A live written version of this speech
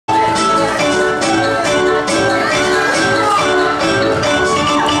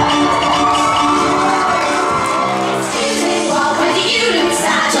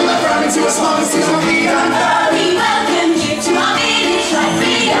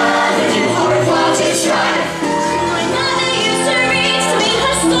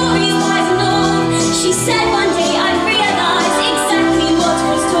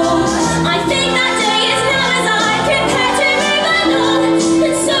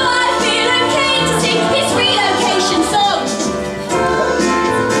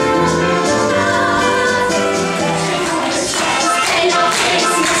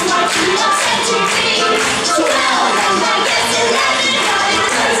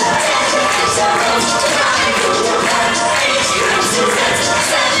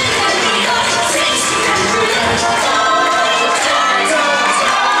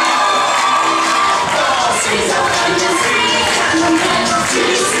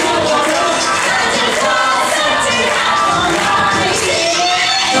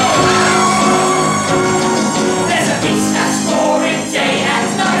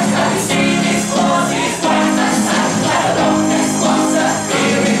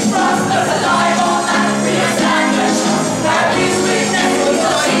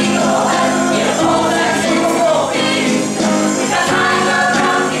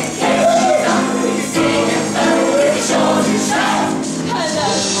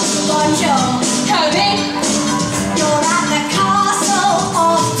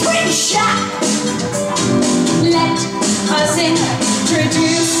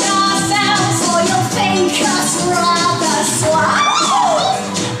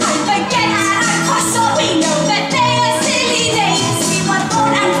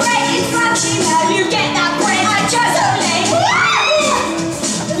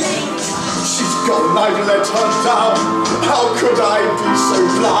down. How could I be so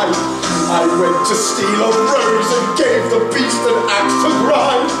blind? I went to steal a rose and gave the beast an axe to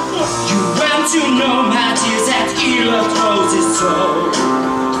grind. You went to know my tears at Ela closes throat.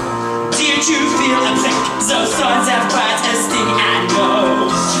 Did you feel a prick? Those thorns have quite a sting, I know.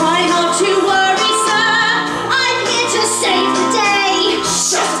 Try not to worry, sir. I'm here to save the day.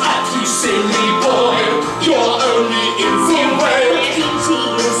 Shut up, you silly boy. You're only in the way. Beauty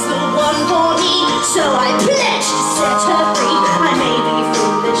is the one for me, so I pledge to set her free. I may be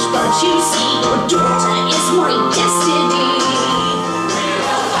foolish, but you see, your daughter is my destiny.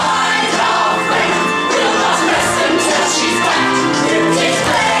 We'll find our friend. We'll not rest until she's back. If this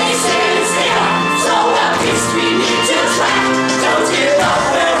place is here, so a beast we need to track. Don't give up,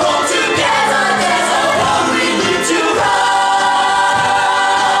 we're all together. There's a one we need to right.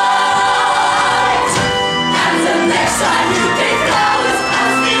 And the next time you pick flowers,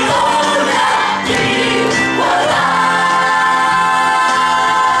 as we all have been polite.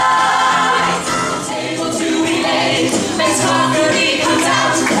 Table to be laid, Miss Crockery comes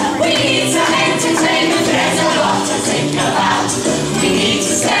out. We need some entertainment, there's a lot to think about. We need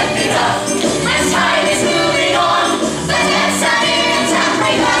to step it up, as time is moving on. But let's have it and tap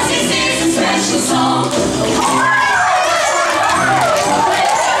because this is a special song.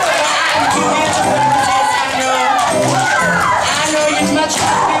 I know you'd much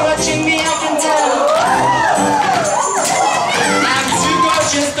rather be watching me, I can tell. I'm too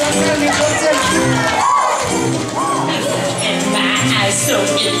gorgeous, don't tell me, don't tell me. And my eyes so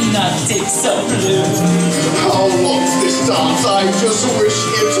hypnotic, so blue. How long's this dance? I just wish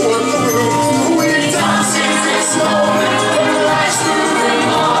it were through. We dance in this moment when life's moving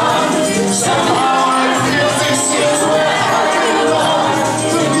on. Somehow I feel this is where I belong.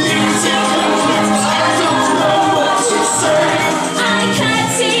 The music concludes, I don't know what to say. I can't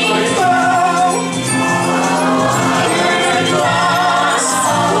see. I bow. In a glass,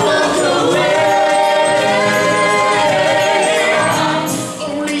 look away.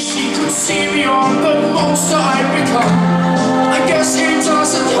 Only she could see beyond the monster I've become. I guess it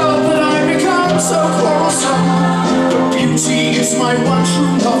doesn't help that I become so quarrelsome. But beauty is my one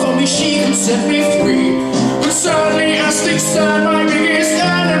true love, only she can set me free. But certainly as things stand, my biggest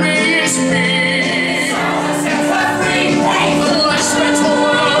enemy is me. The life spent all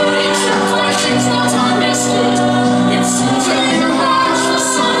alone, in truth my things not understood. It seems only the heart for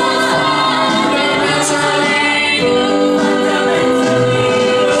someone fundamentally good.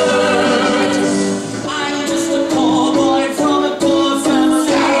 I'm just a poor boy from a poor family.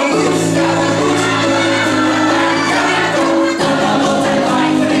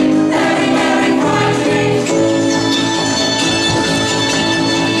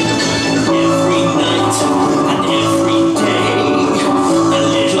 Every night and every day, a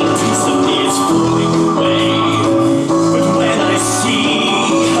little piece of me is falling away. But when I see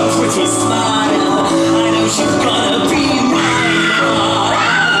her pretty smile, I know she's gonna be mine.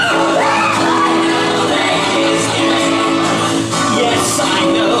 Yes, I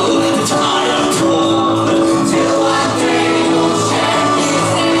know that I am poor, till one day you'll share his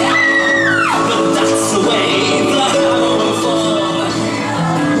hand. But that's the way the hammer will fall.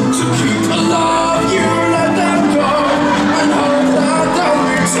 To keep alive, you let them go and hope that they'll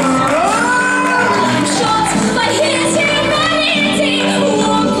return. Shot, but here's humanity.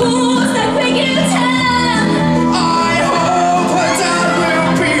 What course that we can turn? I hope her dad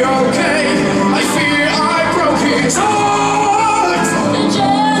will be okay. I fear I broke his heart. The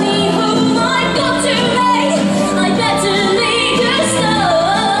journey home I've got to make. I better leave you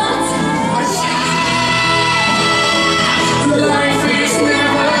start. Life is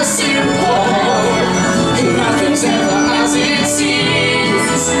never simple. Nothing's ever as it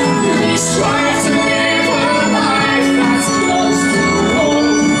seems. We strive to live a life that's close to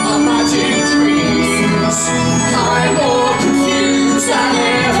home. Imagine dreams. I'm more confused than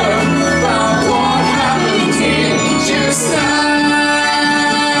ever about what happened here just now.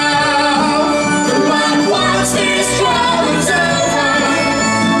 But once this trouble's over,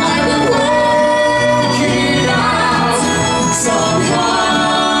 I will work it out somehow.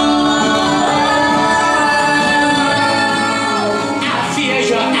 I fear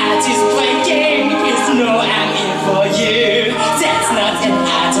your artist playing game. It's no, I'm in for you. That's not an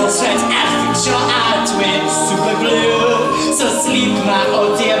adult threat. I fix your art with super glue. So sleep, my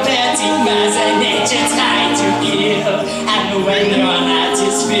old diabetic mother nature tried to heal. And when you're